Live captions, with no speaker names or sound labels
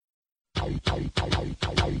Welcome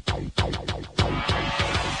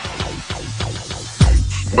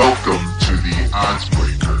to the Odds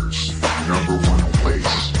Breakers, number one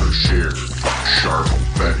place for shared, sharp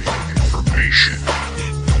betting information.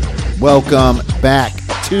 Welcome back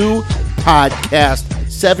to podcast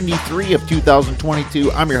 73 of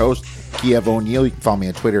 2022. I'm your host, Kiev O'Neill. You can follow me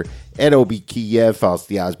on Twitter at OBKiev. Follow us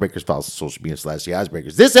the Oddsbreakers. Follow us on social media / the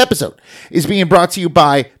Oddsbreakers. This episode is being brought to you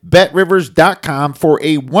by BetRivers.com for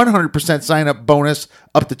a 100% sign-up bonus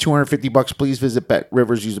up to $250. Please visit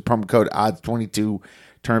BetRivers. Use the promo code ODDS22.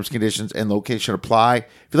 Terms, conditions, and location apply.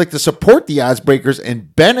 If you'd like to support the Oddsbreakers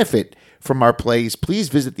and benefit from our plays, please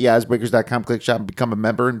visit theoddsbreakers.com, click shop, and become a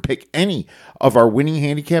member and pick any of our winning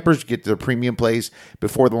handicappers to get their premium plays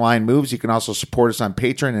before the line moves. You can also support us on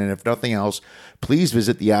Patreon, and if nothing else, please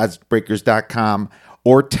visit theoddsbreakers.com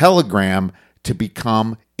or Telegram to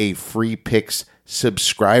become a free picks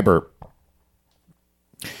subscriber.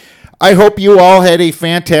 I hope you all had a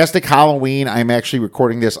fantastic Halloween. I'm actually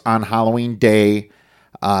recording this on Halloween Day.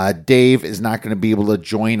 Dave is not going to be able to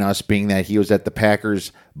join us, being that he was at the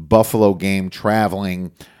Packers-Buffalo game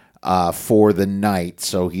traveling for the night.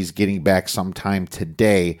 So he's getting back sometime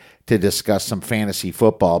today to discuss some fantasy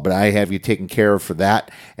football. But I have you taken care of for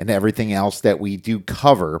that and everything else that we do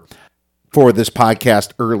cover for this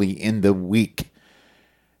podcast early in the week.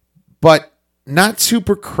 But not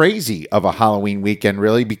super crazy of a Halloween weekend,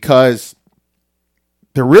 really, because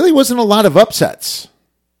there really wasn't a lot of upsets.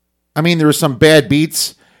 I mean, there were some bad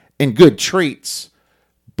beats and good treats,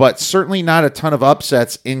 but certainly not a ton of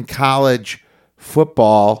upsets in college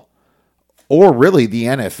football or really the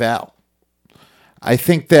NFL. I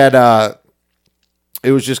think that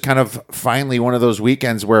it was just kind of finally one of those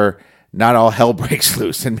weekends where not all hell breaks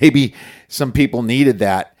loose, and maybe some people needed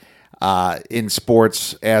that in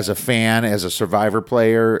sports as a fan, as a Survivor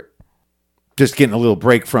player, just getting a little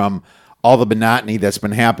break from all the monotony that's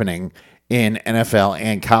been happening in NFL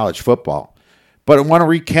and college football. But I want to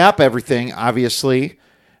recap everything, obviously,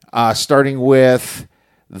 starting with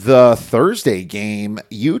the Thursday game,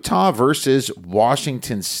 Utah versus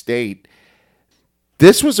Washington State.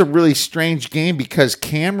 This was a really strange game because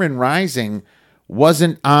Cameron Rising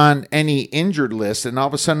wasn't on any injured list, and all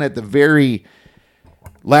of a sudden at the very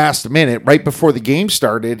last minute, right before the game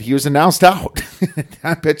started, he was announced out.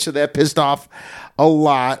 I bet you that pissed off a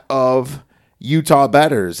lot of Utah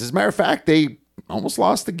bettors. As a matter of fact, they almost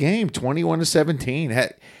lost the game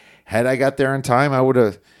 21-17. Had I got there in time, I would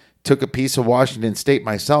have took a piece of Washington State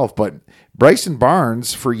myself. But Bryson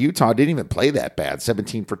Barnes for Utah didn't even play that bad.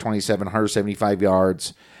 17 for 27, 175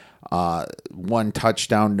 yards, one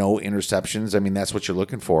touchdown, no interceptions. I mean, that's what you're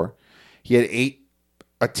looking for. He had 8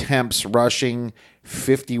 attempts rushing,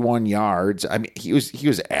 51 yards. I mean, he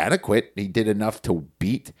was adequate. He did enough to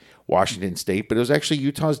beat Washington State, but it was actually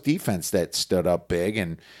Utah's defense that stood up big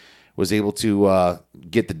and was able to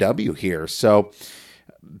get the W here. So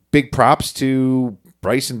big props to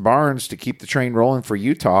Bryson Barnes to keep the train rolling for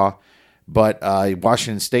Utah, but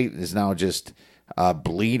Washington State is now just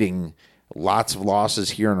bleeding lots of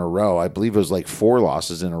losses here in a row. I believe it was like 4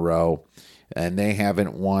 losses in a row, and they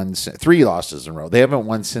haven't won 3 losses in a row. They haven't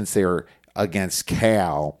won since they were against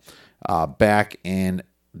Cal back in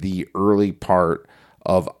the early part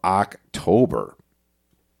of October.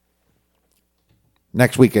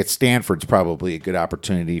 Next week at Stanford's probably a good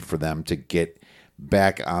opportunity for them to get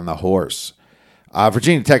back on the horse.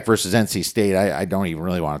 Virginia Tech versus NC State, I don't even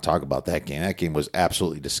really want to talk about that game. That game was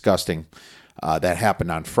absolutely disgusting. That happened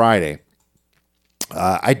on Friday.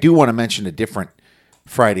 I do want to mention a different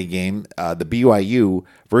Friday game, the BYU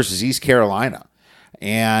versus East Carolina.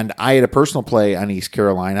 And I had a personal play on East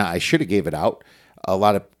Carolina. I should have gave it out. A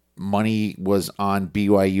lot of money was on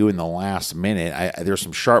BYU in the last minute. There's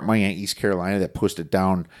some sharp money on East Carolina that pushed it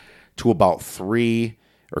down to about 3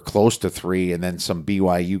 or close to 3, and then some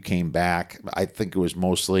BYU came back. I think it was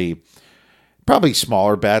mostly probably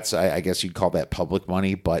smaller bets. I guess you'd call that public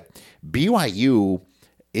money, but BYU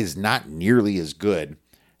is not nearly as good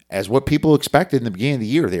as what people expected in the beginning of the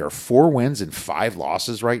year. They are 4 wins and 5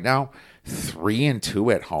 losses right now,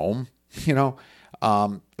 3-2 at home. You know,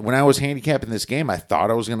 when I was handicapping this game, I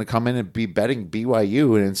thought I was going to come in and be betting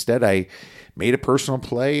BYU, and instead I made a personal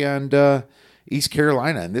play on East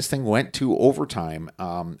Carolina, and this thing went to overtime.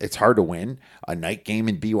 It's hard to win a night game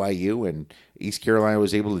in BYU, and East Carolina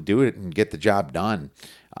was able to do it and get the job done.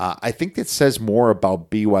 I think that says more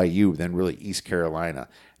about BYU than really East Carolina.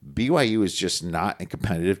 BYU is just not a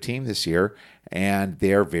competitive team this year, and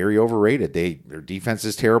they're very overrated. Their defense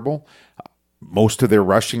is terrible. Most of their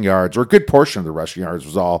rushing yards, or a good portion of the rushing yards,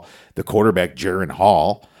 was all the quarterback, Jaron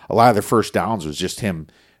Hall. A lot of their first downs was just him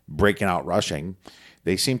breaking out rushing.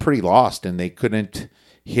 they seemed pretty lost, and they couldn't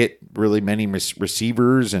hit really many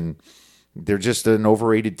receivers, and they're just an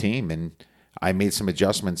overrated team. And I made some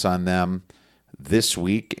adjustments on them this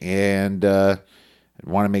week, and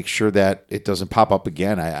want to make sure that it doesn't pop up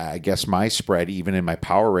again. I guess my spread, even in my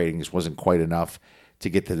power ratings, wasn't quite enough to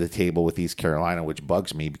get to the table with East Carolina, which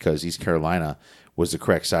bugs me because East Carolina was the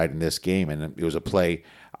correct side in this game, and it was a play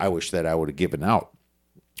I wish that I would have given out.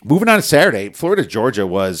 Moving on to Saturday, Florida-Georgia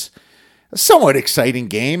was a somewhat exciting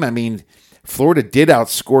game. I mean, Florida did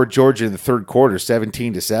outscore Georgia in the third quarter,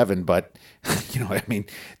 17-7, but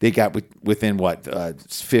they got within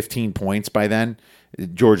 15 points by then.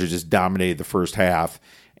 Georgia just dominated the first half,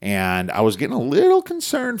 and I was getting a little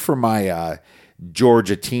concerned for my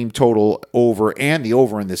Georgia team total over and the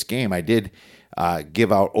over in this game. I did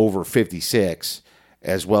give out over 56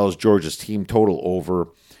 as well as Georgia's team total over,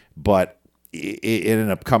 but it ended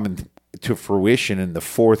up coming to fruition in the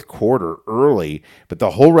fourth quarter early. But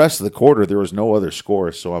the whole rest of the quarter, there was no other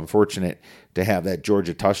score, so I'm fortunate to have that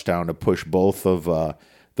Georgia touchdown to push both of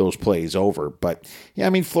those plays over. But, yeah, I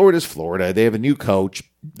mean, Florida's Florida. They have a new coach.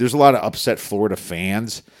 There's a lot of upset Florida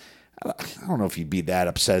fans. I don't know if you'd be that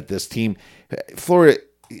upset at this team. Florida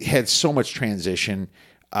had so much transition.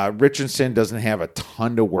 Richardson doesn't have a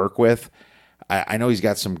ton to work with. I know he's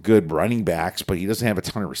got some good running backs, but he doesn't have a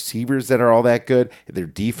ton of receivers that are all that good. Their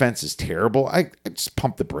defense is terrible. I just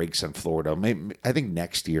pump the brakes on Florida. I think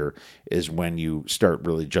next year is when you start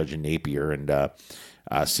really judging Napier and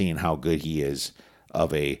seeing how good he is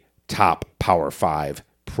of a top Power 5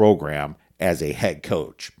 program as a head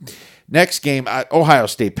coach. Next game, Ohio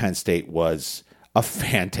State-Penn State was a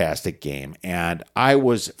fantastic game, and I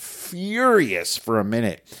was furious for a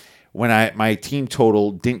minute when my team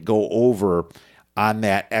total didn't go over on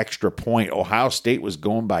that extra point. Ohio State was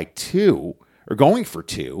going for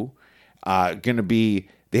 2.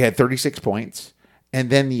 They had 36 points, and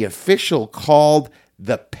then the official called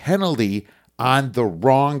the penalty on the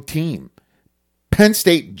wrong team. Penn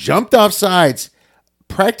State jumped off sides,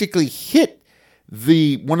 practically hit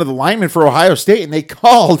one of the linemen for Ohio State, and they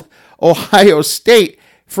called Ohio State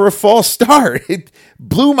for a false start. It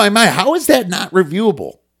blew my mind. How is that not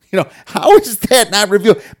reviewable? How is that not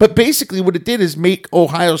reviewable? But basically what it did is make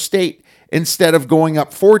Ohio State, instead of going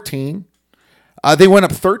up 14, they went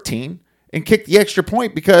up 13 and kicked the extra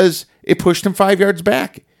point because it pushed them 5 yards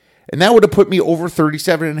back. And that would have put me over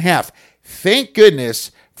 37.5. Thank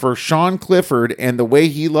goodness for Sean Clifford and the way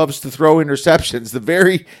he loves to throw interceptions. The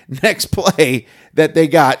very next play that they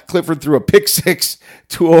got, Clifford threw a pick six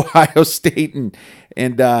to Ohio State,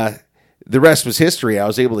 and the rest was history. I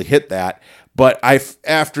was able to hit that. But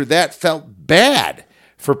after that, felt bad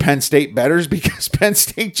for Penn State bettors because Penn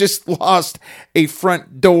State just lost a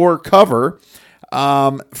front door cover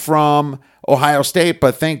from Ohio State.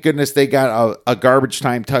 But thank goodness they got a garbage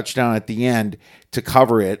time touchdown at the end to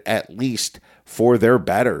cover it, at least for their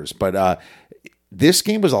bettors. But this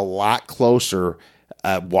game was a lot closer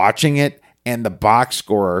watching it, and the box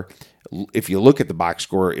score, if you look at the box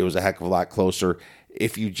score, it was a heck of a lot closer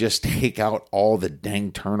if you just take out all the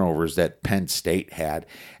dang turnovers that Penn State had.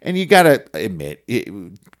 And you got to admit,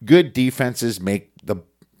 good defenses make the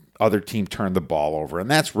other team turn the ball over, and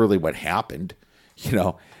that's really what happened.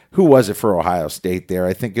 Who was it for Ohio State there?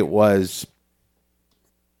 I think it was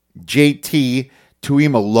JT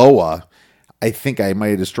Tuimoloau. I think I might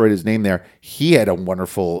have destroyed his name there. He had a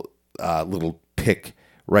wonderful little pick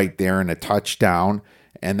right there and a touchdown,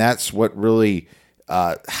 and that's what really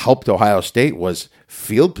helped Ohio State was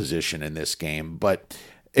field position in this game. But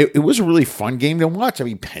it was a really fun game to watch. I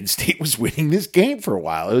mean, Penn State was winning this game for a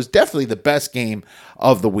while. It was definitely the best game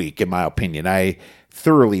of the week, in my opinion. I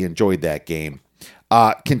thoroughly enjoyed that game.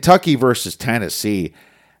 Kentucky versus Tennessee.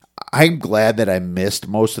 I'm glad that I missed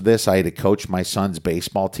most of this. I had to coach my son's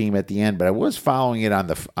baseball team at the end, but I was following it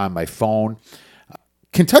on my phone.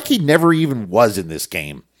 Kentucky never even was in this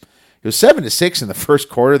game. It was 7-6 in the first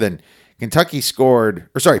quarter. Then Tennessee scored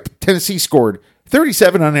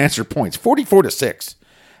 37 unanswered points, 44-6.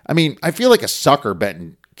 I mean, I feel like a sucker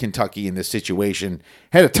betting Kentucky in this situation.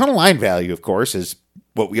 Had a ton of line value, of course, is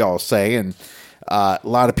what we all say, and a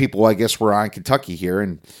lot of people, I guess, were on Kentucky here,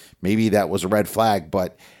 and maybe that was a red flag,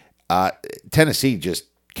 but Tennessee just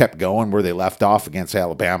kept going where they left off against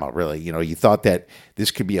Alabama, really. You thought that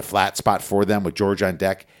this could be a flat spot for them with Georgia on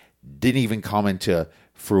deck. Didn't even come into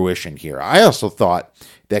fruition here. I also thought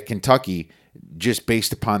that Kentucky, just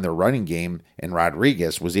based upon their running game and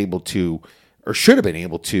Rodriguez, was able to, or should have been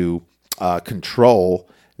able to, control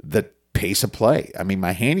the pace of play. I mean,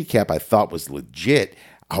 my handicap I thought was legit.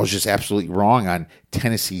 I was just absolutely wrong on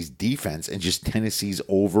Tennessee's defense and just Tennessee's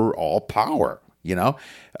overall power.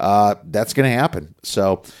 That's going to happen.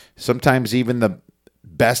 So sometimes even the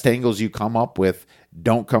best angles you come up with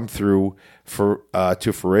don't come through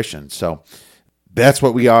to fruition. So that's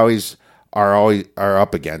what we always are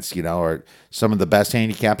up against, or some of the best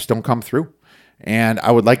handicaps don't come through. And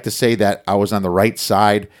I would like to say that I was on the right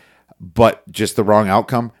side, but just the wrong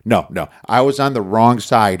outcome. No, I was on the wrong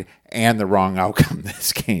side and the wrong outcome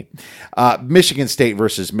this game. Michigan State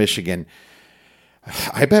versus Michigan.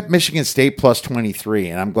 I bet Michigan State plus 23,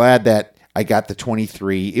 and I'm glad that I got the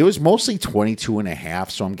 23. It was mostly 22.5,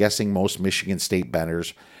 so I'm guessing most Michigan State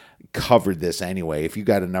bettors covered this anyway. If you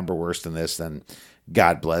got a number worse than this, then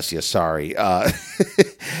God bless you. Sorry.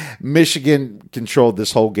 Michigan controlled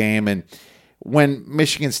this whole game, and when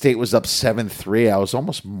Michigan State was up 7-3, I was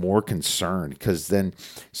almost more concerned because then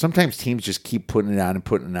sometimes teams just keep putting it on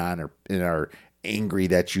and are angry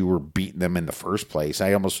that you were beating them in the first place.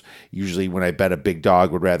 I almost usually, when I bet a big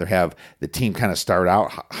dog, would rather have the team kind of start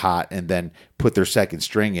out hot and then put their second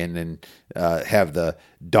string in and have the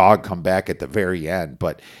dog come back at the very end.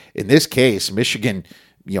 But in this case, Michigan,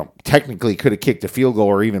 technically could have kicked a field goal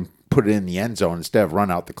or even put it in the end zone instead of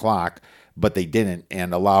run out the clock, but they didn't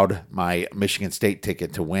and allowed my Michigan State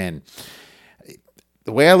ticket to win.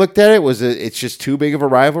 The way I looked at it was it's just too big of a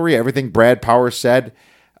rivalry. Everything Brad Powers said,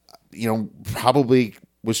 probably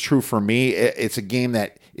was true for me. It's a game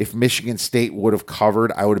that if Michigan State would have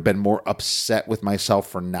covered, I would have been more upset with myself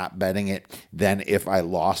for not betting it than if I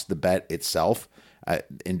lost the bet itself.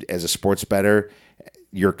 And as a sports bettor,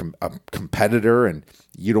 you're a competitor and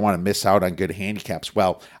you don't want to miss out on good handicaps.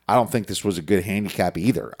 Well, I don't think this was a good handicap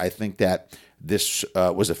either. I think that this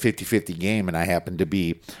was a 50-50 game and I happened to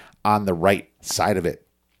be on the right side of it.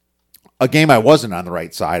 A game I wasn't on the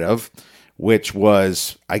right side of, which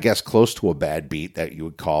was, I guess, close to a bad beat that you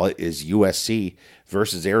would call it, is USC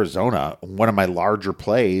versus Arizona. One of my larger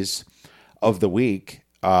plays of the week.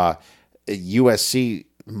 USC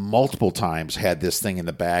multiple times had this thing in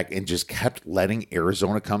the bag and just kept letting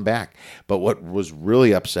Arizona come back. But what was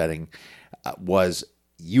really upsetting was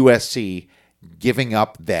USC giving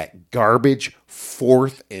up that garbage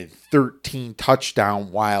 4th and 13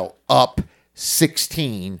 touchdown while up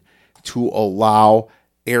 16 to allow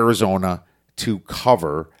Arizona to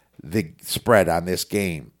cover the spread on this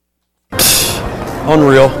game.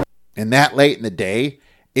 Unreal. And that late in the day,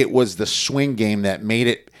 it was the swing game that made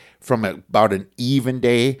it from about an even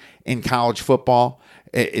day in college football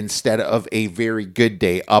instead of a very good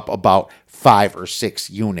day, up about 5 or 6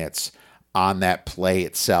 units on that play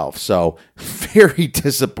itself. So very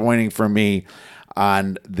disappointing for me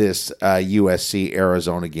on this USC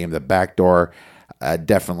Arizona game. The backdoor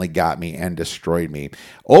definitely got me and destroyed me.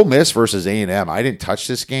 Ole Miss versus A&M. I didn't touch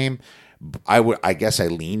this game. I guess I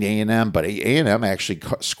leaned A&M, but A&M actually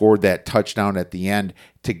scored that touchdown at the end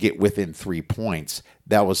to get within 3 points.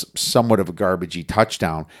 That was somewhat of a garbagey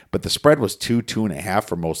touchdown, but the spread was 2.5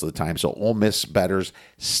 for most of the time. So Ole Miss bettors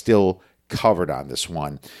still covered on this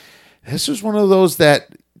one. This was one of those that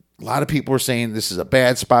a lot of people were saying this is a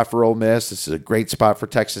bad spot for Ole Miss. This is a great spot for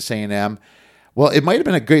Texas A&M. Well, it might have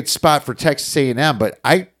been a great spot for Texas A&M, but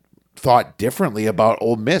I thought differently about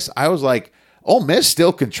Ole Miss. I was like, Ole Miss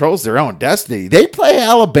still controls their own destiny. They play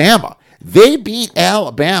Alabama. They beat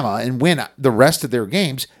Alabama and win the rest of their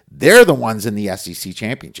games. They're the ones in the SEC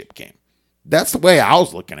championship game. That's the way I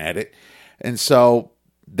was looking at it. And so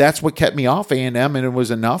that's what kept me off A&M, and it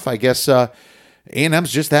was enough. I guess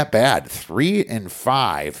A&M's just that bad.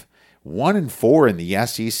 3-5. 1-4 in the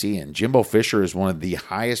SEC, and Jimbo Fisher is one of the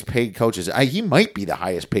highest paid coaches. He might be the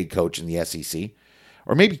highest paid coach in the SEC,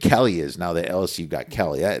 or maybe Kelly is now that LSU got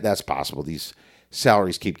Kelly. That's possible. These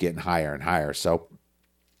salaries keep getting higher and higher. So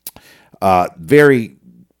very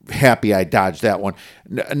happy I dodged that one.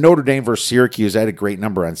 Notre Dame versus Syracuse. I had a great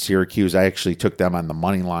number on Syracuse. I actually took them on the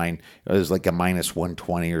money line. It was like a minus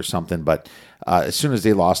 120 or something. But as soon as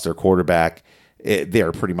they lost their quarterback,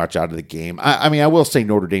 they're pretty much out of the game. I mean, I will say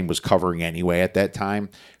Notre Dame was covering anyway at that time,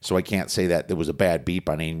 so I can't say that there was a bad beat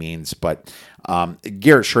by any means. But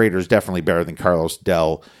Garrett Schrader is definitely better than Carlos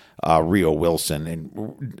Del Rio Wilson,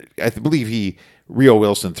 and I believe Rio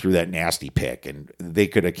Wilson threw that nasty pick, and they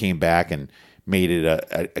could have came back and made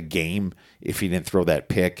it a game if he didn't throw that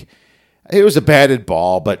pick. It was a batted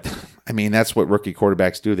ball, but I mean that's what rookie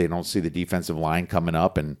quarterbacks do. They don't see the defensive line coming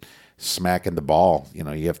up and smacking the ball. You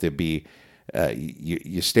know, you have to be.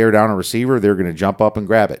 You stare down a receiver, they're going to jump up and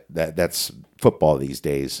grab it. That's football these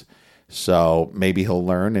days. So maybe he'll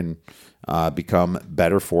learn and become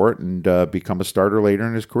better for it and become a starter later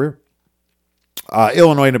in his career.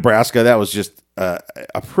 Illinois, Nebraska, that was just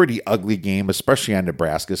a pretty ugly game, especially on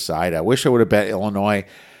Nebraska's side. I wish I would have bet Illinois.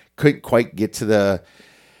 Couldn't quite get to the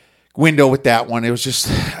window with that one. It was just,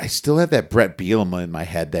 I still have that Brett Bielema in my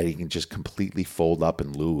head that he can just completely fold up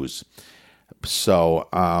and lose. So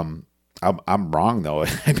I'm wrong though. I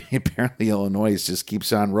mean, apparently Illinois just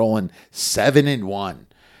keeps on rolling, 7-1.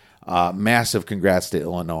 Massive congrats to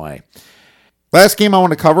Illinois. Last game I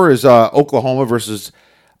want to cover is Oklahoma versus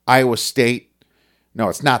Iowa State. No,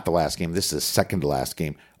 it's not the last game. This is the second to last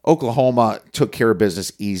game. Oklahoma took care of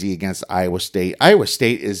business easy against Iowa State. Iowa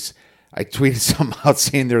State is, I tweeted something out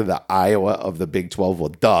saying they're the Iowa of the Big 12. Well,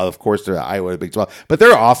 duh, of course they're the Iowa of the Big 12. But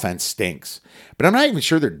their offense stinks. But I'm not even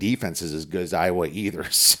sure their defense is as good as Iowa either.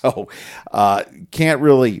 So can't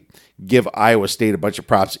really give Iowa State a bunch of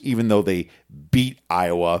props, even though they beat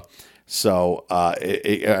Iowa. So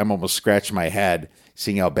I'm almost scratching my head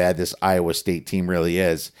seeing how bad this Iowa State team really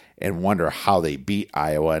is and wonder how they beat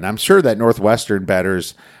Iowa. And I'm sure that Northwestern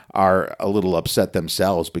bettors are a little upset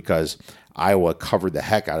themselves because Iowa covered the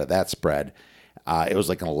heck out of that spread. It was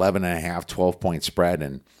like an 11.5, 12-point spread,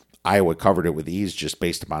 and Iowa covered it with ease just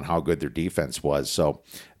based upon how good their defense was. So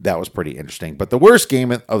that was pretty interesting. But the worst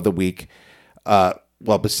game of the week,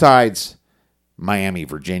 well, besides Miami,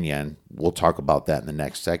 Virginia, and we'll talk about that in the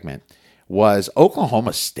next segment, was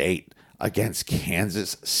Oklahoma State against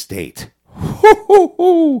Kansas State.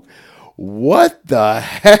 What the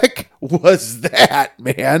heck was that,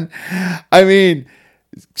 man? I mean,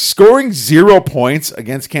 scoring 0 points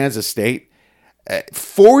against Kansas State,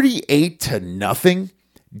 48-0.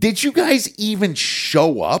 Did you guys even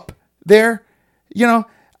show up there? You know,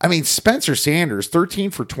 I mean, Spencer Sanders,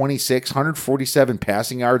 13 for 26, 147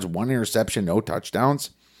 passing yards, 1 interception, no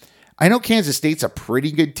touchdowns. I know Kansas State's a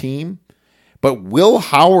pretty good team, but Will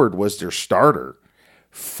Howard was their starter.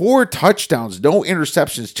 4 touchdowns, no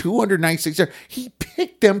interceptions, 296 yards. He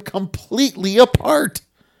picked them completely apart.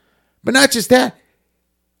 But not just that,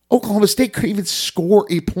 Oklahoma State couldn't even score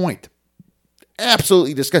a point.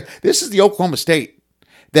 Absolutely disgusting. This is the Oklahoma State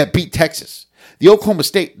that beat Texas. The Oklahoma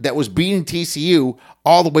State that was beating TCU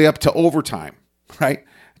all the way up to overtime, right?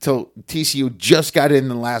 Until TCU just got in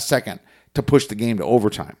the last second to push the game to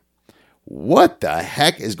overtime. What the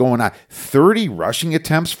heck is going on? 30 rushing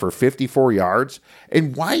attempts for 54 yards?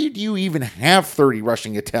 And why do you even have 30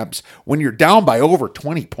 rushing attempts when you're down by over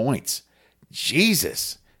 20 points?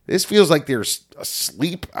 Jesus. This feels like they're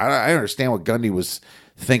asleep. I understand what Gundy was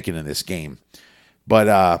thinking in this game.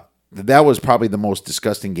 But that was probably the most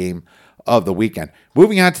disgusting game of the weekend.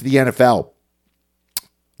 Moving on to the NFL.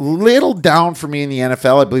 Little down for me in the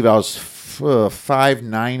NFL. I believe I was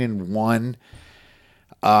 5-9-1.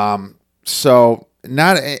 So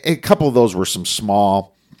not a couple of those were some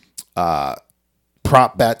small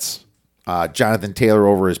prop bets. Jonathan Taylor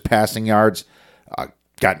over his passing yards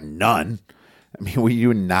got none. I mean, we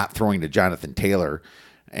were not throwing to Jonathan Taylor.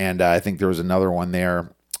 And I think there was another one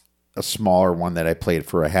there, a smaller one that I played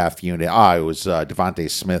for a half unit. It was Devontae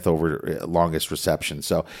Smith over longest reception.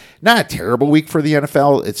 So not a terrible week for the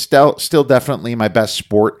NFL. It's still definitely my best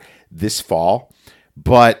sport this fall.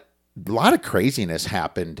 But a lot of craziness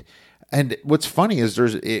happened. And what's funny is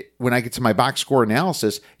when I get to my box score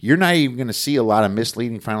analysis, you're not even going to see a lot of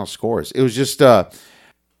misleading final scores. It was just a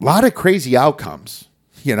lot of crazy outcomes.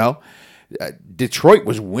 You know, Detroit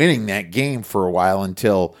was winning that game for a while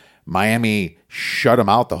until Miami shut them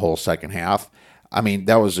out the whole second half. I mean,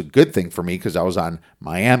 that was a good thing for me because I was on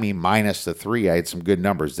Miami minus the 3. I had some good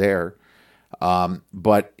numbers there.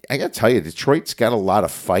 But I got to tell you, Detroit's got a lot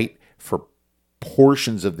of fight for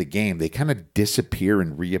portions of the game. They kind of disappear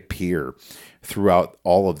and reappear throughout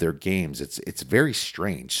all of their games. It's very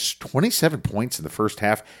strange. 27 points in the first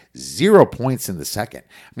half, 0 points in the second.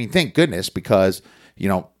 I mean, thank goodness, because, you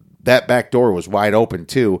know, that back door was wide open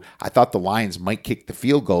too. I thought the Lions might kick the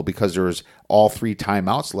field goal because there was all 3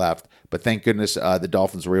 timeouts left, but thank goodness the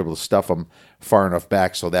Dolphins were able to stuff them far enough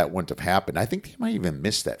back so that wouldn't have happened. I think they might even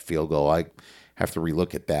miss that field goal. I have to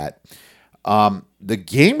relook at that. The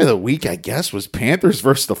game of the week, I guess, was Panthers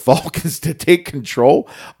versus the Falcons to take control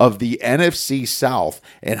of the NFC South.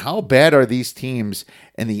 And how bad are these teams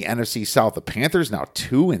in the NFC South? The Panthers now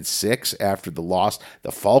 2-6 after the loss.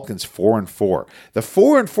 The Falcons 4-4. The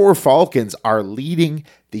 4-4 Falcons are leading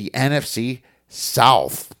the NFC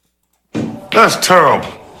South. That's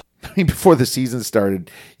terrible. I mean, before the season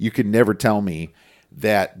started, you could never tell me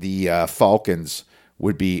that the Falcons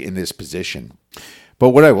would be in this position. But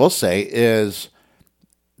what I will say is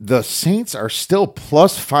the Saints are still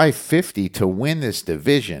plus 550 to win this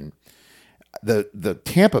division. The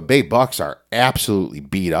Tampa Bay Bucks are absolutely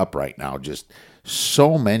beat up right now. Just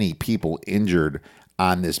so many people injured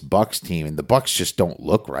on this Bucks team, and the Bucks just don't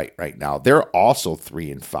look right now. They're also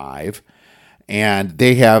 3-5, and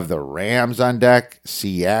they have the Rams on deck,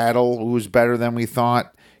 Seattle, who's better than we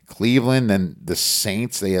thought, Cleveland, then the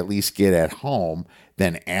Saints, they at least get at home.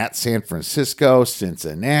 Then at San Francisco,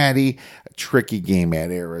 Cincinnati, a tricky game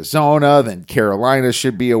at Arizona. Then Carolina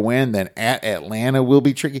should be a win. Then at Atlanta will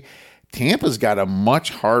be tricky. Tampa's got a much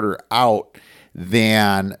harder out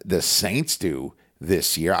than the Saints do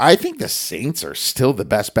this year. I think the Saints are still the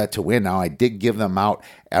best bet to win. Now, I did give them out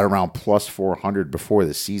at around plus 400 before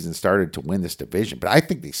the season started to win this division, but I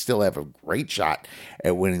think they still have a great shot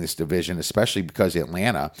at winning this division, especially because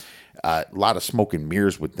Atlanta, a lot of smoke and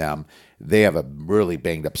mirrors with them. They have a really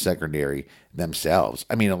banged up secondary themselves.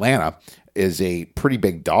 I mean, Atlanta is a pretty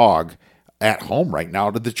big dog at home right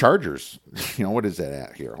now to the Chargers. What is that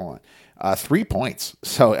at here? Hold on. 3 points.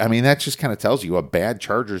 So, I mean, that just kind of tells you a bad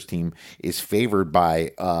Chargers team is favored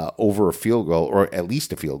by over a field goal, or at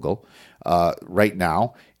least a field goal right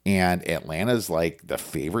now. And Atlanta's like the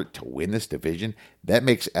favorite to win this division. That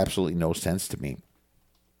makes absolutely no sense to me.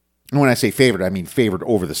 And when I say favored, I mean favored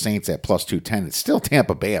over the Saints at plus 210. It's still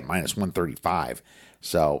Tampa Bay at minus 135.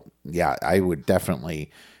 So, yeah, I would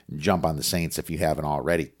definitely jump on the Saints if you haven't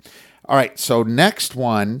already. All right, so next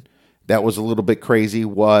one that was a little bit crazy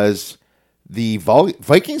was the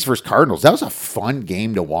Vikings versus Cardinals. That was a fun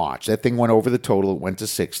game to watch. That thing went over the total. It went to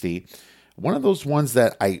 60. One of those ones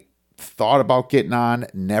that I thought about getting on,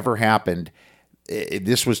 never happened.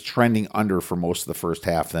 This was trending under for most of the first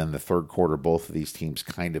half. Then the third quarter, both of these teams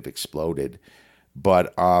kind of exploded.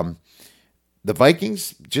 But the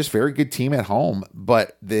Vikings, just very good team at home.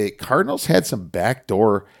 But the Cardinals had some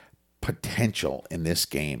backdoor potential in this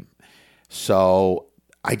game. So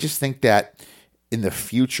I just think that in the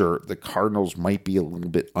future, the Cardinals might be a little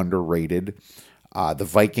bit underrated. The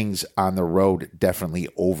Vikings on the road, definitely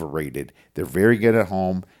overrated. They're very good at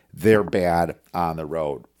home. They're bad on the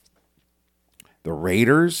road. The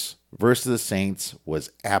Raiders versus the Saints was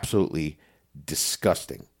absolutely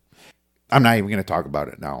disgusting. I'm not even going to talk about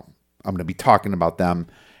it now. I'm going to be talking about them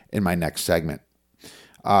in my next segment.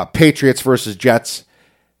 Patriots versus Jets.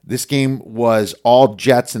 This game was all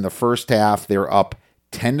Jets in the first half. They were up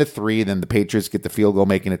 10-3. Then the Patriots get the field goal,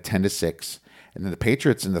 making it 10-6. And then the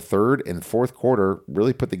Patriots in the third and fourth quarter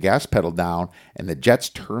really put the gas pedal down, and the Jets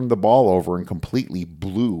turned the ball over and completely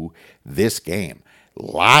blew this game.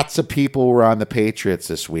 Lots of people were on the Patriots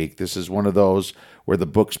this week. This is one of those where the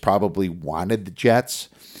books probably wanted the Jets,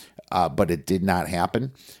 but it did not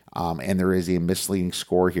happen. And there is a misleading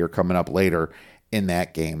score here coming up later in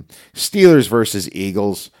that game. Steelers versus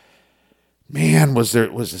Eagles. Man, was the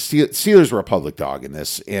Steelers were a public dog in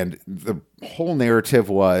this, and the whole narrative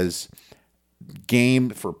was game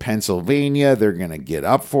for Pennsylvania. They're going to get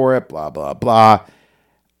up for it, blah, blah, blah.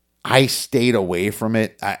 I stayed away from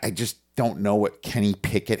it. I just don't know what Kenny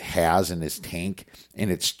Pickett has in his tank,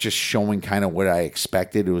 and it's just showing kind of what I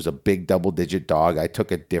expected. It was a big double-digit dog. I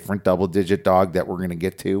took a different double-digit dog that we're going to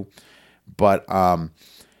get to, but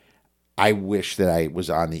I wish that I was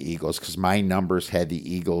on the Eagles because my numbers had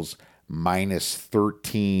the Eagles minus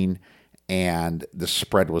 13, and the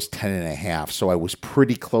spread was 10.5. So I was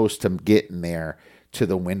pretty close to getting there to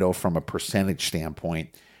the window from a percentage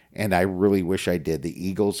standpoint, and I really wish I did. The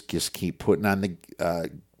Eagles just keep pushing down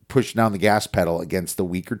the gas pedal against the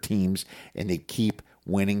weaker teams, and they keep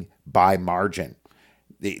winning by margin.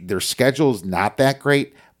 Their schedule is not that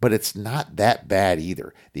great, but it's not that bad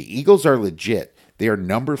either. The Eagles are legit. They are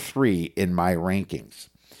number 3 in my rankings.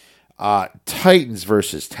 Titans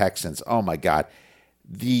versus Texans. Oh, my God.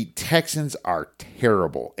 The Texans are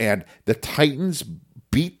terrible, and the Titans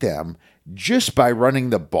beat them just by running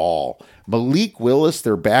the ball. Malik Willis,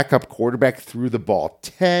 their backup quarterback, threw the ball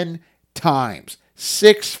 10 times.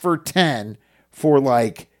 6 for 10 for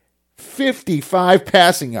like 55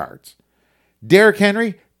 passing yards. Derrick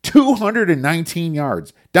Henry, 219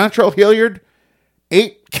 yards. Dontrell Hilliard,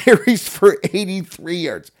 8 carries for 83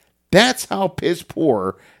 yards. That's how piss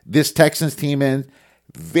poor this Texans team is.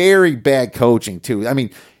 Very bad coaching, too. I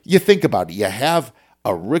mean, you think about it. You have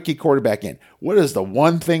a rookie quarterback in. What is the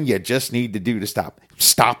one thing you just need to do to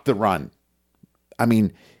stop the run? I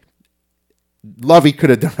mean, Lovey could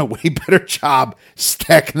have done a way better job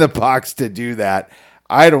stacking the box to do that.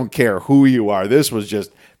 I don't care who you are. This was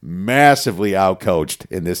just massively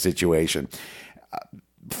outcoached in this situation.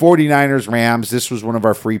 49ers, Rams, this was one of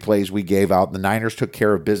our free plays we gave out. The Niners took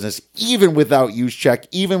care of business, even without Juszczyk,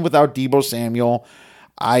 even without Deebo Samuel.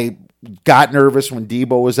 I got nervous when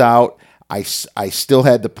Deebo was out. I still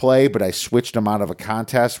had to play, but I switched him out of a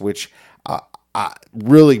contest, which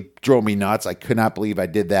really drove me nuts. I could not believe I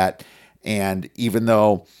did that. And even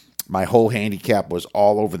though my whole handicap was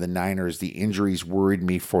all over the Niners, the injuries worried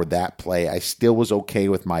me for that play. I still was okay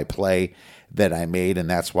with my play that I made, and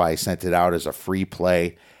that's why I sent it out as a free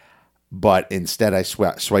play. but instead I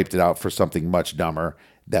swiped it out for something much dumber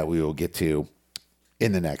that we will get to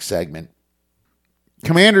in the next segment.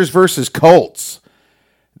 Commanders versus Colts.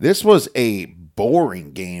 This was a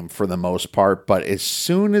boring game for the most part, but as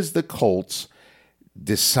soon as the Colts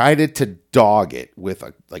decided to dog it with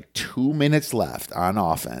like 2 minutes left on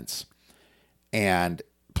offense and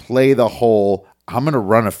play the whole, I'm going to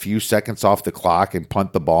run a few seconds off the clock and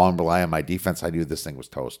punt the ball and rely on my defense, I knew this thing was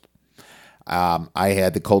toast. I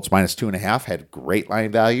had the Colts minus 2.5, had great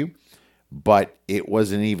line value, but it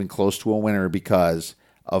wasn't even close to a winner because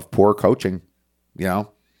of poor coaching. You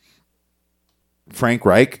know, Frank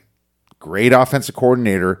Reich, great offensive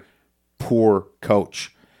coordinator, poor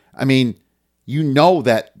coach. I mean, you know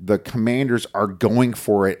that the Commanders are going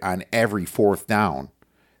for it on every fourth down.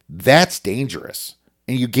 That's dangerous.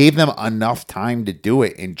 And you gave them enough time to do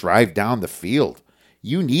it and drive down the field.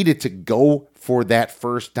 You needed to go for that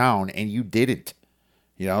first down, and you didn't.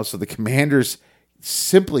 You know, so the Commanders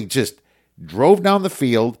simply just drove down the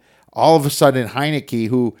field. All of a sudden, Heineke,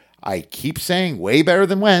 who I keep saying way better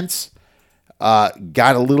than Wentz,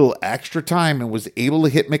 got a little extra time and was able to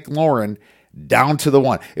hit McLaurin down to the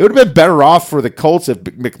 1. It would have been better off for the Colts if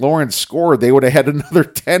McLaurin scored. They would have had another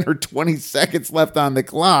 10 or 20 seconds left on the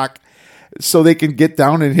clock so they can get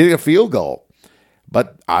down and hit a field goal.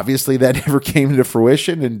 But obviously that never came into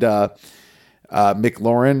fruition, and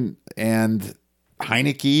McLaurin and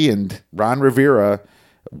Heineke and Ron Rivera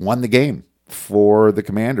won the game for the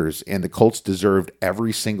Commanders, and the Colts deserved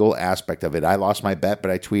every single aspect of it. I lost my bet,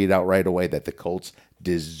 but I tweeted out right away that the Colts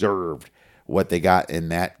deserved what they got in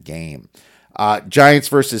that game. Giants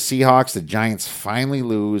versus Seahawks. The Giants finally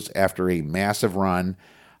lose after a massive run.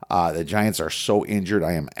 The Giants are so injured.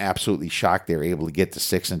 I am absolutely shocked they're able to get to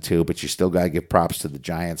 6-2, but you still got to give props to the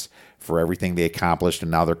Giants for everything they accomplished,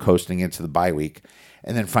 and now they're coasting into the bye week.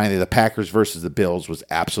 And then finally, the Packers versus the Bills was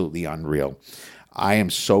absolutely unreal. I am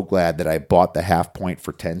so glad that I bought the half point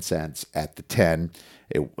for 10 cents at the 10.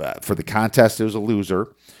 For the contest, it was a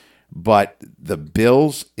loser. But the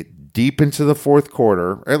Bills, deep into the fourth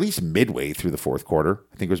quarter, or at least midway through the fourth quarter,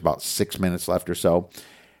 I think it was about 6 minutes left or so,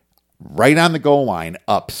 right on the goal line,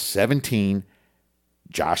 up 17,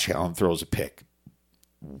 Josh Allen throws a pick.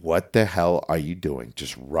 What the hell are you doing?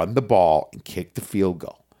 Just run the ball and kick the field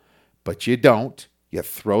goal. But you don't. You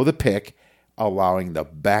throw the pick, allowing the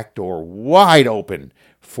back door wide open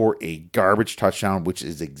for a garbage touchdown, which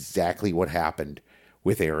is exactly what happened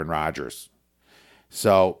with Aaron Rodgers.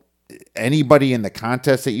 So anybody in the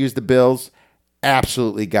contest that used the Bills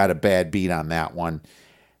absolutely got a bad beat on that one.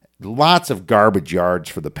 Lots of garbage yards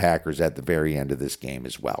for the Packers at the very end of this game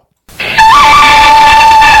as well.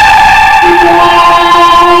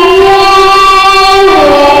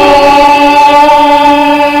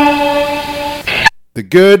 The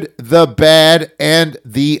good, the bad, and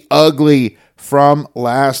the ugly from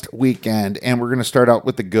last weekend. And we're going to start out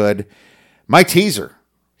with the good. My teaser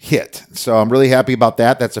hit. So I'm really happy about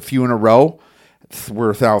that. That's a few in a row.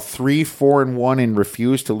 We're now 3-4-1 and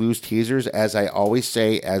refuse to lose teasers. As I always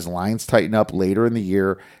say, as lines tighten up later in the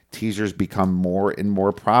year, teasers become more and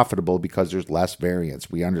more profitable because there's less variance.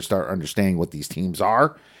 We start understanding what these teams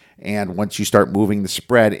are. And once you start moving the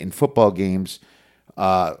spread in football games,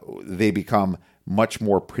 they become much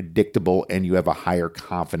more predictable and you have a higher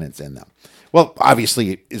confidence in them. Well,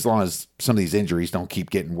 obviously, as long as some of these injuries don't keep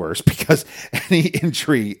getting worse, because any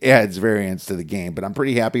injury adds variance to the game. But I'm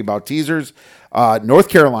pretty happy about teasers. North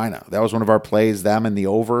Carolina, that was one of our plays, them and the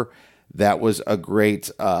over. That was a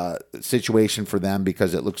great situation for them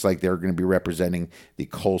because it looks like they're going to be representing the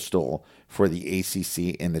Coastal for the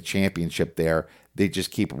ACC in the championship there. They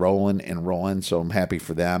just keep rolling and rolling, so I'm happy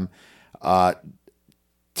for them.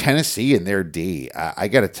 Tennessee and their D, I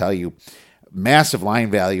got to tell you, massive line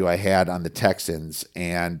value I had on the Texans,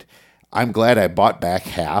 and I'm glad I bought back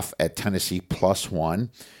half at Tennessee +1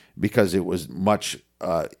 because it was much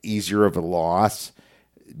easier of a loss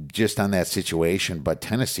just on that situation. But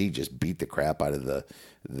Tennessee just beat the crap out of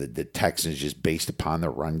the Texans just based upon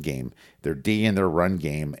their run game, their D and their run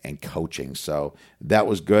game and coaching. So that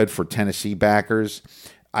was good for Tennessee backers.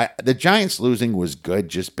 The Giants losing was good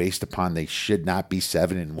just based upon they should not be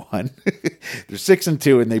 7-1. They're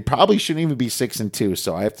 6-2, and they probably shouldn't even be 6-2.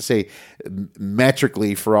 So I have to say,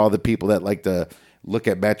 metrically, for all the people that like to look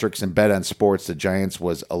at metrics and bet on sports, the Giants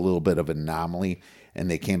was a little bit of an anomaly, and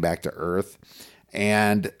they came back to earth.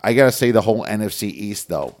 And I got to say, the whole NFC East,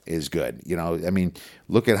 though, is good. You know, I mean,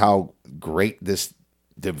 look at how great this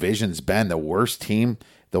division's been. The worst team,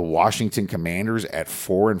 the Washington Commanders, at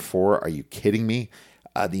 4-4. Are you kidding me?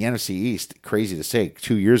 The NFC East, crazy to say,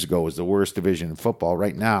 2 years ago was the worst division in football.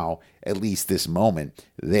 Right now, at least this moment,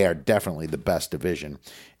 they are definitely the best division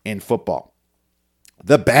in football.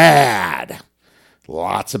 The bad.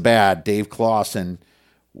 Lots of bad. Dave Clawson,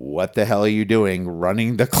 what the hell are you doing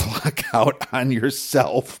running the clock out on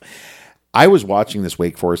yourself? I was watching this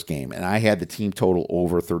Wake Forest game, and I had the team total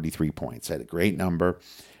over 33 points. I had a great number.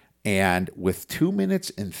 And with 2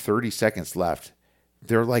 minutes and 30 seconds left,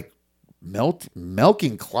 they're like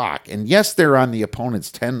milking clock. And yes, they're on the opponent's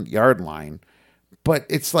 10-yard line, but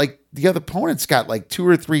it's like the other opponent's got like 2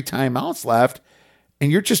 or 3 timeouts left,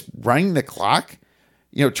 and you're just running the clock,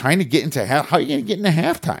 trying to get into how are you going to get into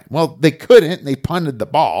halftime? Well, they couldn't, and they punted the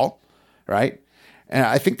ball, right? And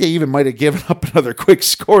I think they even might have given up another quick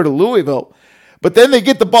score to Louisville. But then they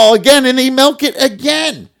get the ball again, and they milk it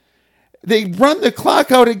again. They run the clock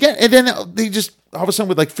out again. And then they just, all of a sudden,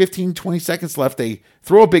 with like 15, 20 seconds left, they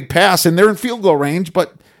throw a big pass, and they're in field goal range,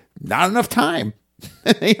 but not enough time.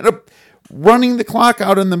 And they end up running the clock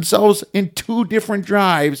out on themselves in 2 different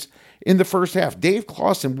drives in the first half. Dave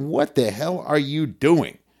Clawson, what the hell are you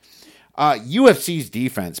doing? UFC's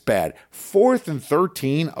defense, bad. 4th and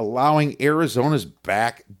 13, allowing Arizona's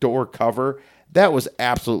backdoor cover. That was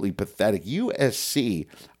absolutely pathetic. USC,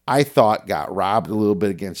 I thought, got robbed a little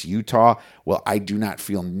bit against Utah. Well, I do not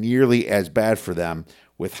feel nearly as bad for them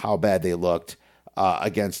with how bad they looked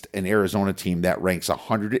against an Arizona team that ranks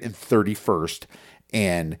 131st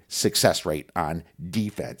in success rate on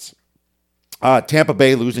defense. Tampa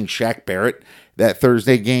Bay losing Shaq Barrett that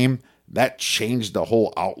Thursday game. That changed the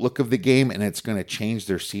whole outlook of the game, and it's going to change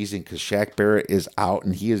their season because Shaq Barrett is out,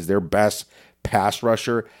 and he is their best pass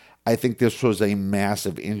rusher. I think this was a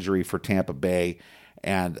massive injury for Tampa Bay,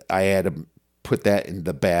 and I had to put that in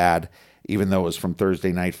the bad, even though it was from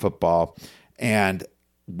Thursday Night Football. And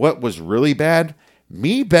what was really bad,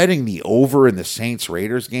 me betting the over in the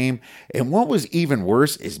Saints-Raiders game, and what was even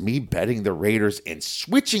worse is me betting the Raiders and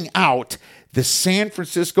switching out the San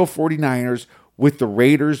Francisco 49ers with the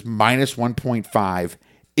Raiders minus 1.5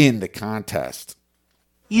 in the contest.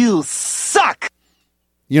 You suck!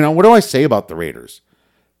 What do I say about the Raiders?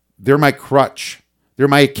 They're my crutch. They're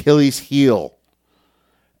my Achilles heel.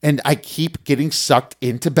 And I keep getting sucked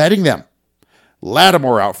into betting them.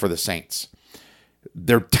 Lattimore out for the Saints.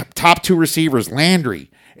 Their top 2 receivers, Landry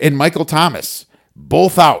and Michael Thomas,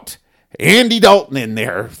 both out. Andy Dalton in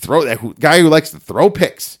there, guy who likes to throw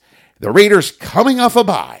picks. The Raiders coming off a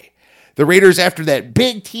bye. The Raiders after that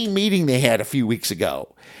big team meeting they had a few weeks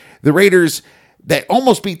ago. The Raiders that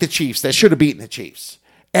almost beat the Chiefs, that should have beaten the Chiefs,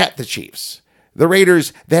 at the Chiefs. The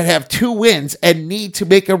Raiders that have 2 wins and need to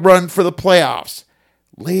make a run for the playoffs.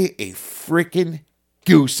 Lay a freaking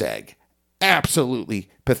goose egg. Absolutely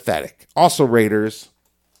pathetic. Also, Raiders.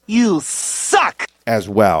 You suck! As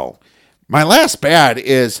well. My last bad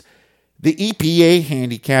is the EPA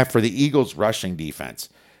handicap for the Eagles' rushing defense.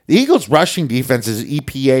 The Eagles' rushing defense is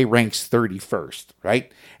EPA ranks 31st,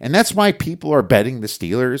 right? And that's why people are betting the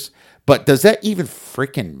Steelers. But does that even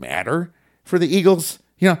freaking matter for the Eagles?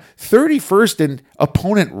 31st in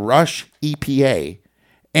opponent rush EPA,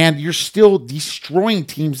 and you're still destroying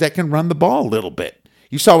teams that can run the ball a little bit.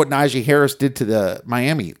 You saw what Najee Harris did to the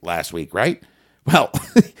Miami last week, right? Well,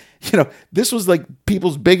 this was like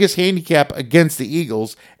people's biggest handicap against the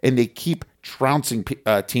Eagles, and they keep trouncing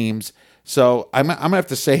teams. So I'm going to have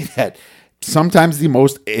to say that sometimes the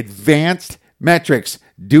most advanced metrics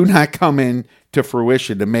do not come in to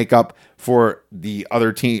fruition to make up for the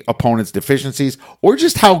other team opponent's deficiencies or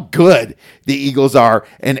just how good the Eagles are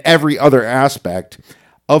in every other aspect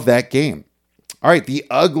of that game. All right, the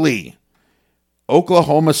ugly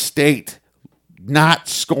Oklahoma State not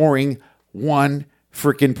scoring 1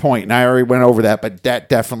 freaking point. And I already went over that, but that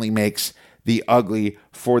definitely makes the ugly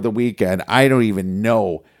for the weekend. I don't even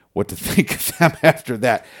know what to think of them after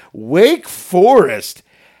that. Wake Forest,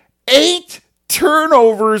 8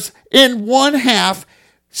 turnovers in 1 half,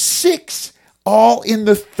 6 all in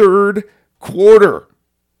the 3rd quarter.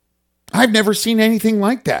 I've never seen anything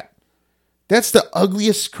like that. That's the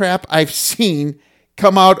ugliest crap I've seen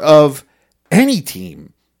come out of any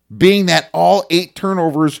team, being that all 8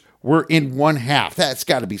 turnovers were in 1 half. That's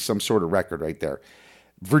got to be some sort of record right there.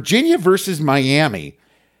 Virginia versus Miami.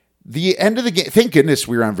 The end of the game, thank goodness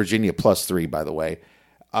we were on Virginia +3, by the way.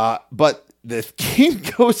 But the game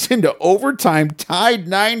goes into overtime, tied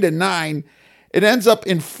 9-9. It ends up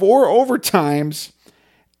in 4 overtimes,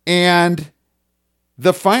 and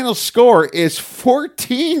the final score is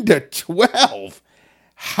 14-12.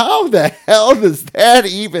 How the hell does that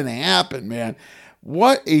even happen, man?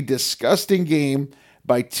 What a disgusting game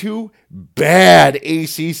by two bad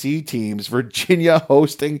ACC teams, Virginia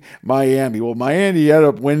hosting Miami. Well, Miami ended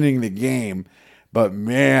up winning the game, but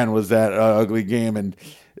man, was that an ugly game, and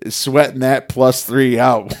sweating that +3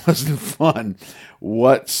 out wasn't fun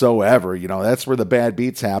whatsoever. That's where the bad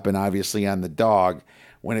beats happen, obviously, on the dog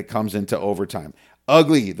when it comes into overtime.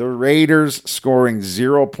 Ugly, the Raiders scoring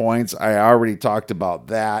 0 points. I already talked about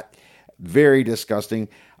that. Very disgusting.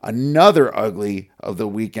 Another ugly of the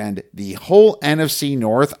weekend, the whole NFC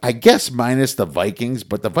North, I guess minus the Vikings,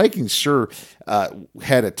 but the Vikings sure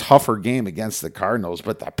had a tougher game against the Cardinals,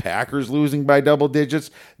 but the Packers losing by double digits,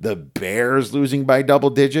 the Bears losing by double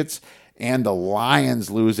digits, and the Lions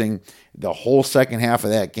losing. The whole second half of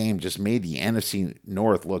that game just made the NFC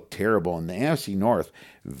North look terrible, and the NFC North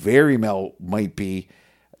very well might be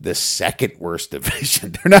the second worst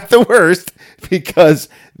division. They're not the worst because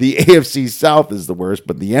the AFC South is the worst,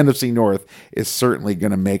 but the NFC North is certainly going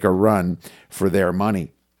to make a run for their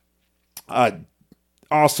money.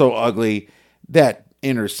 Also ugly, that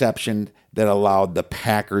interception that allowed the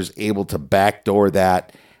Packers able to backdoor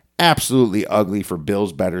that. Absolutely ugly for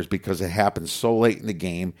Bills bettors because it happened so late in the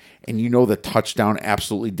game, and the touchdown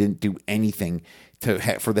absolutely didn't do anything to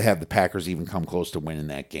have the Packers even come close to winning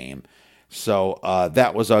that game. So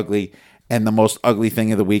that was ugly. And the most ugly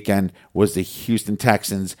thing of the weekend was the Houston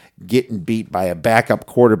Texans getting beat by a backup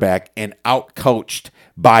quarterback and outcoached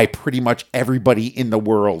by pretty much everybody in the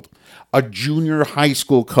world. A junior high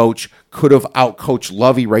school coach could have outcoached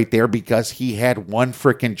Lovey right there because he had one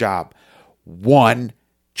freaking job. One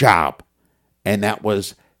job. And that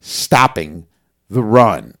was stopping the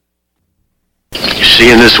run. You see,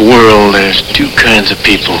 in this world, there's two kinds of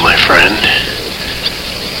people, my friend.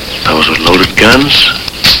 Those with loaded guns,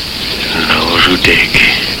 and those who dig.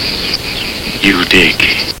 You dig.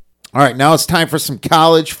 All right, now it's time for some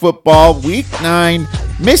college football. Week 9,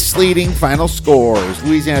 misleading final scores.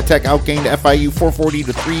 Louisiana Tech outgained FIU 440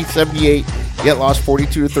 to 378, yet lost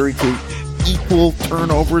 42 to 32. Equal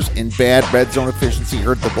turnovers and bad red zone efficiency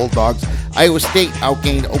hurt the Bulldogs. Iowa State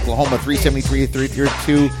outgained Oklahoma 373 to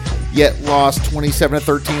 332, yet lost 27 to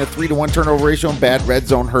 13. A 3-to-1 turnover ratio and bad red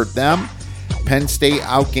zone hurt them. Penn State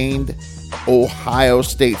outgained Ohio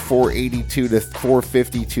State 482 to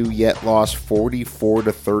 452, yet lost 44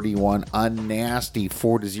 to 31. A nasty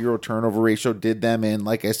 4-0 turnover ratio did them in.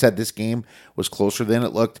 Like I said, this game was closer than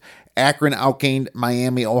it looked. Akron outgained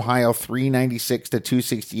Miami, Ohio 396 to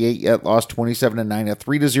 268, yet lost 27 to 9. A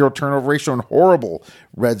 3-0 turnover ratio and horrible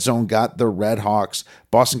red zone got the Red Hawks.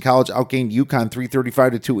 Boston College outgained UConn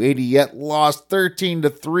 335 to 280, yet lost 13 to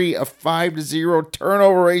 3. A 5-0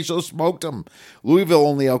 turnover ratio smoked them. Louisville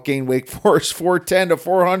only outgained Wake Forest 410 to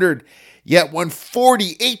 400, yet won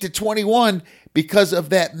 48 to 21. Because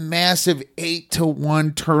of that massive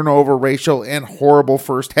 8-to-1 turnover ratio and horrible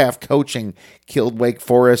first half coaching killed Wake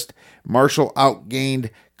Forest. Marshall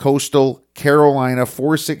outgained Coastal Carolina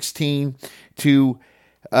 416 to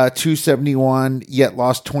 271, yet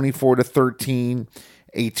lost 24 to 13.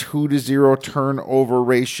 A 2-0 turnover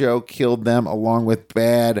ratio killed them, along with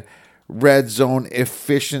bad red zone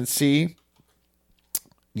efficiency.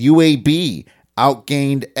 UAB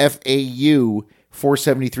outgained FAU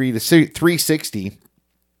 473 to 360,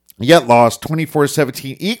 yet lost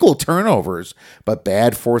 24-17. Equal turnovers, but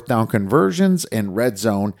bad fourth down conversions and red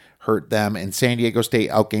zone hurt them. And San Diego State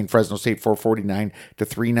outgained Fresno State 449 to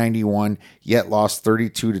 391, yet lost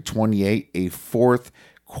 32 to 28. A fourth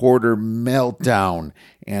quarter meltdown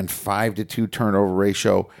and 5-2 turnover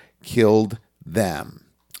ratio killed them.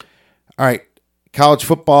 All right, college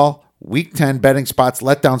football, week 10 betting spots,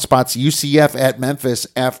 letdown spots. UCF at Memphis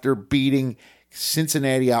after beating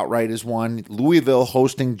Cincinnati outright is one. Louisville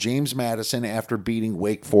hosting James Madison after beating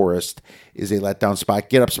Wake Forest is a letdown spot.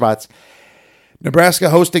 Get up spots. Nebraska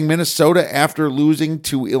hosting Minnesota after losing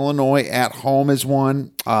to Illinois at home is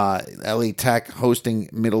one. LA Tech hosting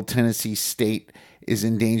Middle Tennessee State is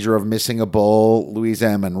in danger of missing a bowl.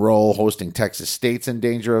 Louisiana Monroe hosting Texas State's in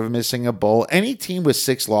danger of missing a bowl. Any team with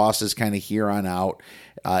 6 losses kind of here on out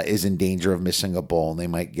is in danger of missing a bowl, and they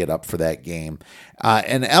might get up for that game.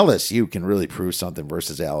 And LSU can really prove something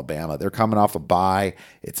versus Alabama. They're coming off a bye.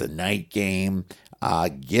 It's a night game.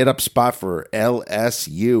 Get up spot for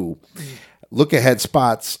LSU. Look ahead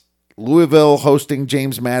spots. Louisville hosting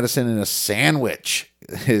James Madison in a sandwich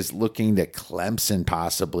is looking to Clemson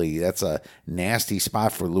possibly. That's a nasty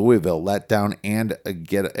spot for Louisville. Let down and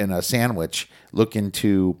get in a sandwich looking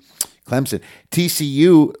to Clemson.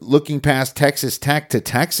 TCU looking past Texas Tech to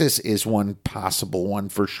Texas is one possible one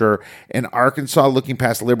for sure. And Arkansas looking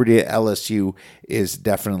past Liberty at LSU is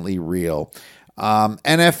definitely real.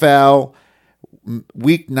 NFL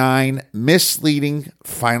Week 9 misleading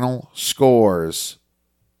final scores.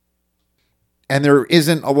 and there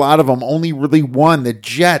isn't a lot of them. Only really one. The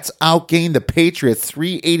Jets outgained the Patriots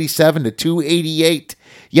 387 to 288,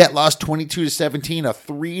 yet lost 22-17, a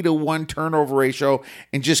 3-1 turnover ratio,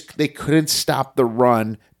 and just they couldn't stop the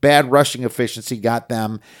run. Bad rushing efficiency got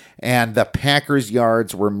them, and the Packers'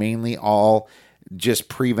 yards were mainly all just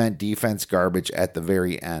prevent defense garbage at the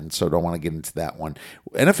very end, so don't want to get into that one.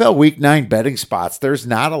 NFL Week 9 betting spots, there's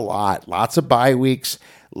not a lot. Lots of bye weeks.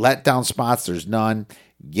 Letdown spots, there's none.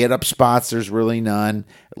 Get up spots, there's really none.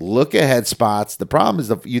 Look ahead spots. The problem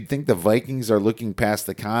is you'd think the Vikings are looking past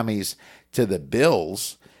the Commies to the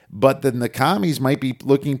Bills, but then the Commies might be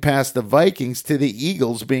looking past the Vikings to the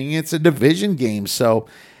Eagles, being it's a division game. So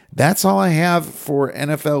that's all I have for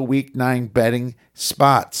NFL Week 9 betting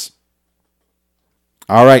spots.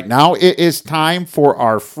 All right, now it is time for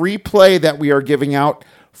our free play that we are giving out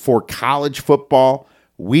for college football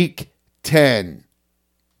Week 10.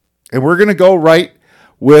 And we're going to go right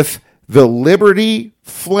with the Liberty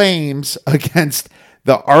Flames against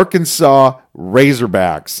the Arkansas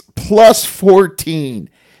Razorbacks, plus 14.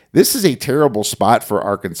 This is a terrible spot for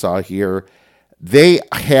Arkansas here. They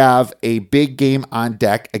have a big game on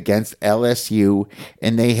deck against LSU,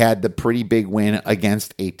 and they had the pretty big win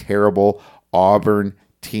against a terrible Auburn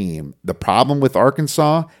team. The problem with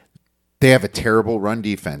Arkansas, they have a terrible run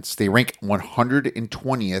defense. They rank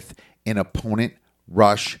 120th in opponent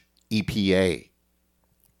rush EPA.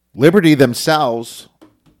 Liberty themselves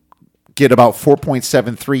get about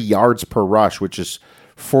 4.73 yards per rush, which is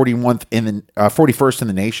 41st in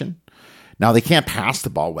the nation. Now, they can't pass the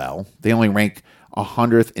ball well. They only rank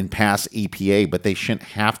 100th in pass EPA, but they shouldn't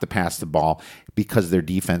have to pass the ball because their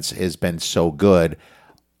defense has been so good.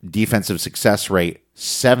 Defensive success rate,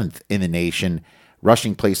 7th in the nation.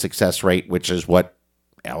 Rushing play success rate, which is what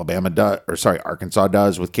Arkansas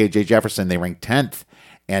does with KJ Jefferson. They rank 10th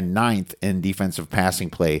and 9th in defensive passing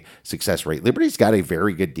play success rate. Liberty's got a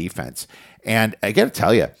very good defense. And I got to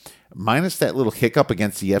tell you, minus that little hiccup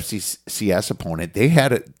against the FCS opponent, they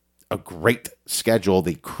had a great schedule.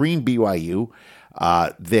 They creamed BYU.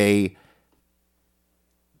 They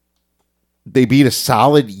beat a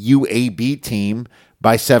solid UAB team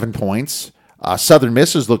by 7 points. Southern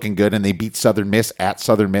Miss is looking good, and they beat Southern Miss at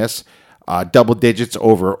Southern Miss. Double digits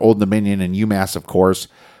over Old Dominion and UMass, of course.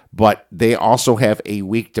 But they also have a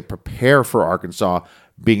week to prepare for Arkansas,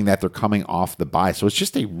 being that they're coming off the bye. So it's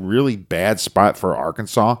just a really bad spot for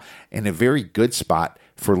Arkansas and a very good spot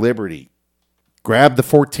for Liberty. Grab the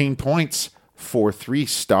 14 points for 3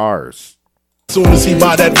 stars. Soon as he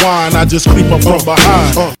buy that wine, I just creep up from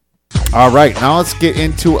behind. All right, now let's get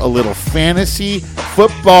into a little fantasy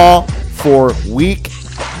football for Week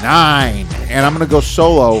 9. And I'm going to go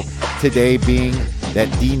solo today, being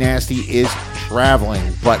that D Nasty is traveling,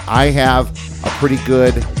 but I have a pretty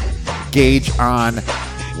good gauge on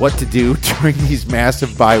what to do during these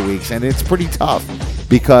massive bye weeks, and it's pretty tough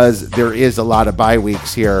because there is a lot of bye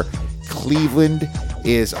weeks here. Cleveland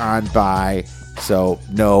is on bye, so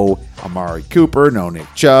no Amari Cooper, no Nick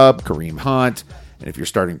Chubb, Kareem Hunt, and if you're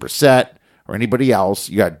starting Brissett or anybody else,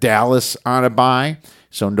 you got Dallas on a bye,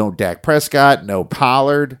 so no Dak Prescott, no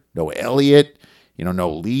Pollard, no Elliott, no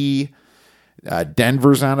Lee.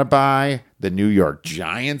 Denver's on a bye. The New York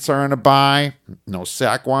Giants are on a bye. No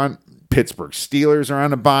Saquon. Pittsburgh Steelers are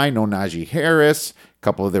on a bye. No Najee Harris. A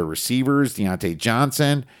couple of their receivers, Deontay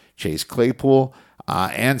Johnson, Chase Claypool,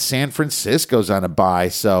 and San Francisco's on a bye.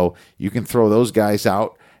 So you can throw those guys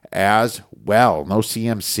out as well. No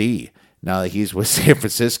CMC now that he's with San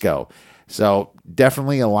Francisco. So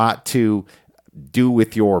definitely a lot to do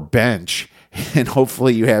with your bench. And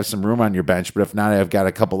hopefully you have some room on your bench. But if not, I've got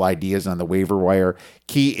a couple ideas on the waiver wire.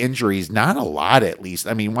 Key injuries, not a lot at least.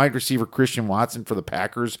 I mean, wide receiver Christian Watson for the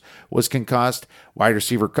Packers was concussed. Wide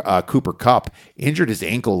receiver Cooper Kupp injured his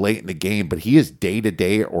ankle late in the game, but he is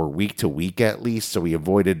day-to-day or week-to-week at least, so he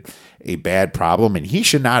avoided a bad problem. And he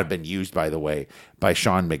should not have been used, by the way, by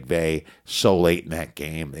Sean McVay so late in that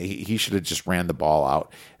game. He should have just ran the ball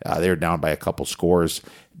out. They were down by a couple scores.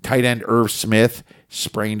 Tight end Irv Smith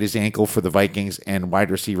sprained his ankle for the Vikings, and wide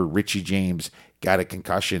receiver Richie James got a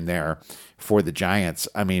concussion there for the Giants.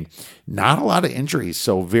 I mean, not a lot of injuries,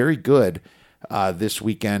 so very good this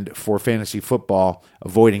weekend for fantasy football,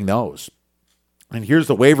 avoiding those. And here's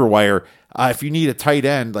the waiver wire. If you need a tight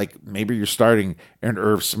end, like maybe you're starting an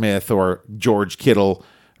Irv Smith or George Kittle,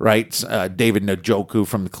 right? David Njoku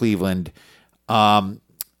from Cleveland,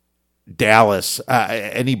 Dallas,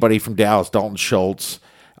 anybody from Dallas, Dalton Schultz,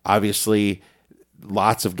 obviously.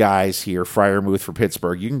 Lots of guys here. Freiermuth for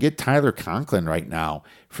Pittsburgh. You can get Tyler Conklin right now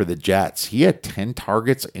for the Jets. He had 10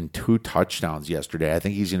 targets and 2 touchdowns yesterday. I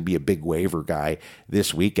think he's going to be a big waiver guy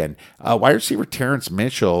this weekend. Wide receiver Terrence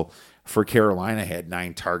Mitchell for Carolina had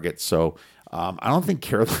 9 targets. So I don't think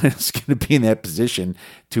Carolina's going to be in that position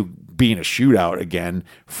to be in a shootout again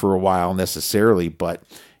for a while necessarily. But,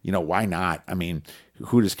 why not? I mean,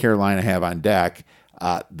 who does Carolina have on deck?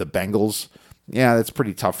 The Bengals. Yeah, that's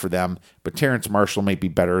pretty tough for them. But Terrence Marshall may be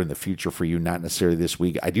better in the future for you, not necessarily this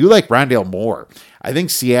week. I do like Rondale Moore. I think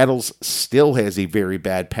Seattle's still has a very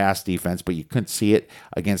bad pass defense, but you couldn't see it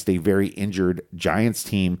against a very injured Giants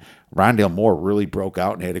team. Rondale Moore really broke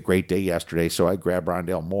out and had a great day yesterday, so I'd grab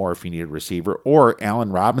Rondale Moore if you need a receiver, or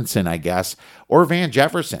Allen Robinson, I guess, or Van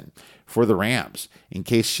Jefferson for the Rams in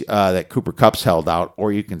case that Cooper Kupp's held out,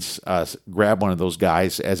 or you can grab one of those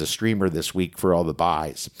guys as a streamer this week for all the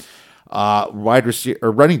buys. Wide receiver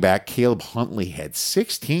or running back Caleb Huntley had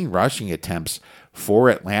 16 rushing attempts for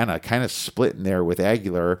Atlanta, kind of split in there with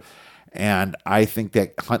Aguilar, and I think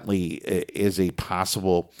that Huntley is a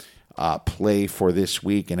possible play for this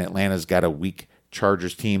week. And Atlanta's got a weak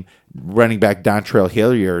Chargers team. Running back Dontrell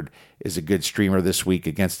Hilliard is a good streamer this week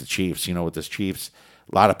against the Chiefs. With the Chiefs,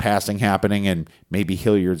 a lot of passing happening, and maybe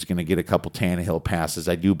Hilliard's going to get a couple Tannehill passes.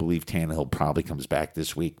 I do believe Tannehill probably comes back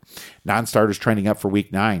this week. Non-starters trending up for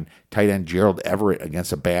week 9. Tight end Gerald Everett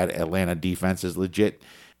against a bad Atlanta defense is legit.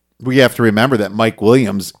 We have to remember that Mike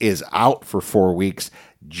Williams is out for 4 weeks.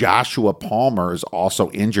 Joshua Palmer is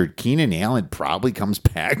also injured. Keenan Allen probably comes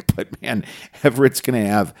back, but man, Everett's going to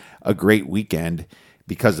have a great weekend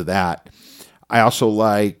because of that. I also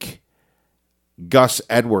like Gus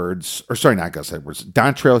Edwards, not Gus Edwards.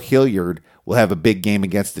 Dontrell Hilliard will have a big game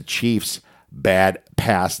against the Chiefs. Bad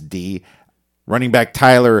pass D. Running back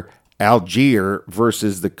Tyler Algier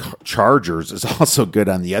versus the Chargers is also good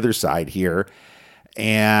on the other side here.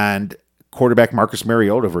 And quarterback Marcus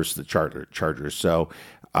Mariota versus the Chargers. So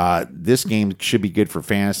this game should be good for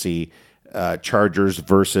fantasy. Chargers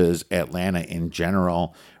versus Atlanta in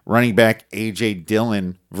general. Running back A.J.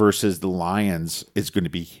 Dillon versus the Lions is going to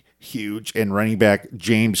be huge. And running back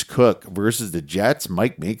James Cook versus the Jets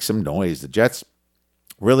might make some noise. The Jets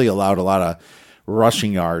really allowed a lot of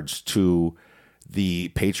rushing yards to the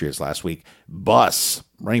Patriots last week.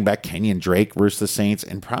 Running back Kenyon Drake versus the Saints,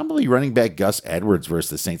 and probably running back Gus Edwards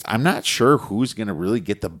versus the Saints. I'm not sure who's going to really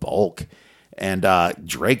get the bulk. And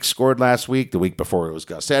Drake scored last week. The week before it was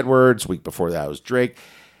Gus Edwards. Week before that was Drake.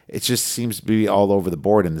 It just seems to be all over the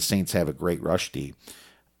board, and the Saints have a great rush D.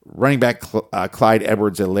 Running back Clyde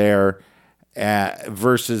Edwards-Helaire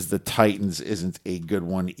versus the Titans isn't a good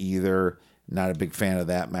one either. Not a big fan of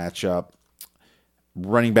that matchup.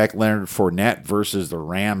 Running back Leonard Fournette versus the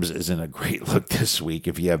Rams isn't a great look this week.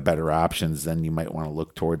 If you have better options, then you might want to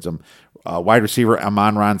look towards them. Wide receiver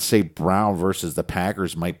Amon-Ra St. Brown versus the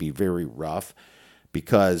Packers might be very rough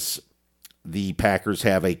because the Packers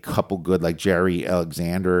have a couple good, like Jerry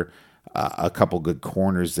Alexander, a couple good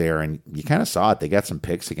corners there, and you kind of saw it. They got some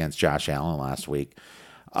picks against Josh Allen last week.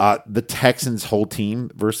 The Texans' whole team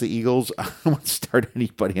versus the Eagles. I don't want to start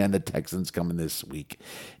anybody on the Texans coming this week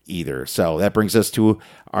either. So that brings us to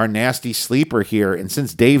our nasty sleeper here. And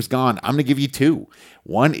since Dave's gone, I'm going to give you 2.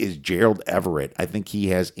 One is Gerald Everett. I think he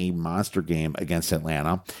has a monster game against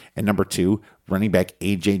Atlanta. And number 2, running back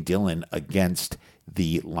A.J. Dillon against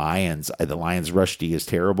the Lions. The Lions' rush D is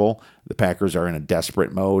terrible. The Packers are in a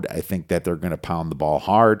desperate mode. I think that they're going to pound the ball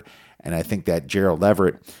hard. And I think that Gerald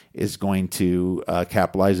Everett is going to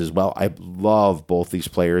capitalize as well. I love both these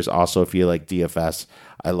players. Also, if you like DFS,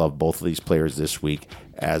 I love both of these players this week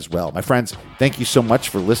as well. My friends, thank you so much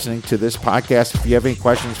for listening to this podcast. If you have any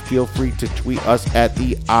questions, feel free to tweet us at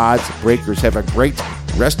The Odds Breakers. Have a great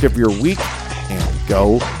rest of your week and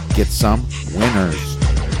go get some winners.